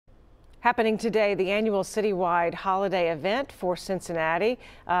Happening today, the annual citywide holiday event for Cincinnati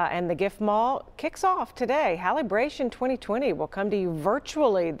and the Gift Mall kicks off today. Halle-bration 2020 will come to you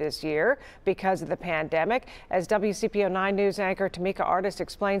virtually this year because of the pandemic. As WCPO 9 News anchor Tamika Artist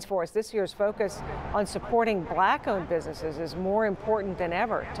explains for us, this year's focus on supporting Black-owned businesses is more important than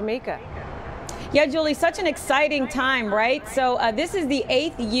ever. Tamika. Yeah, Julie, such an exciting time, right? So this is the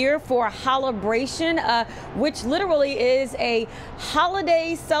 8th year for Halle-bration, which literally is a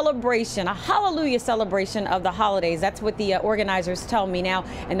holiday celebration, a hallelujah celebration of the holidays. That's what the organizers tell me. Now,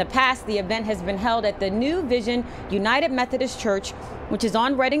 in the past, the event has been held at the New Vision United Methodist Church, which is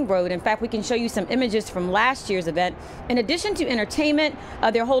on Reading Road. In fact, we can show you some images from last year's event. In addition to entertainment,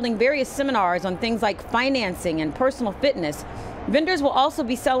 they're holding various seminars on things like financing and personal fitness. Vendors will also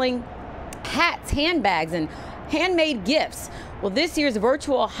be selling hats, handbags, and handmade gifts. Well, this year's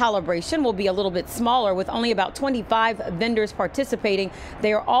virtual Halle-bration will be a little bit smaller with only about 25 vendors participating.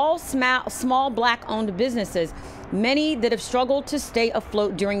 They are all small Black-owned businesses, many that have struggled to stay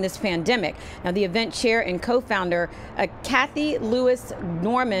afloat during this pandemic. Now, the event chair and co-founder, Kathy Lewis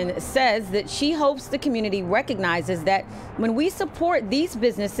Norman, says that she hopes the community recognizes that when we support these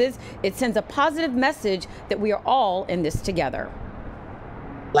businesses, it sends a positive message that we are all in this together.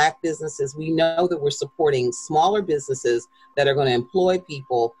 Black businesses, we know that we're supporting smaller businesses that are going to employ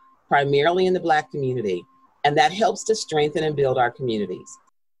people primarily in the Black community, and that helps to strengthen and build our communities.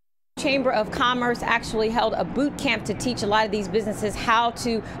 Chamber of Commerce actually held a boot camp to teach a lot of these businesses how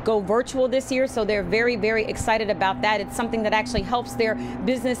to go virtual this year, so they're very, very excited about that. It's something that actually helps their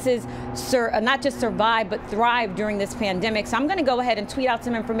businesses not just survive, but thrive during this pandemic. So I'm going to go ahead and tweet out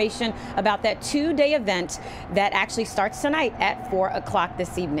some information about that two-day event that actually starts tonight at 4 o'clock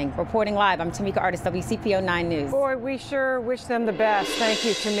this evening. Reporting live, I'm Tamika Artist, WCPO 9 News. Boy, we sure wish them the best. Thank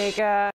you, Tamika.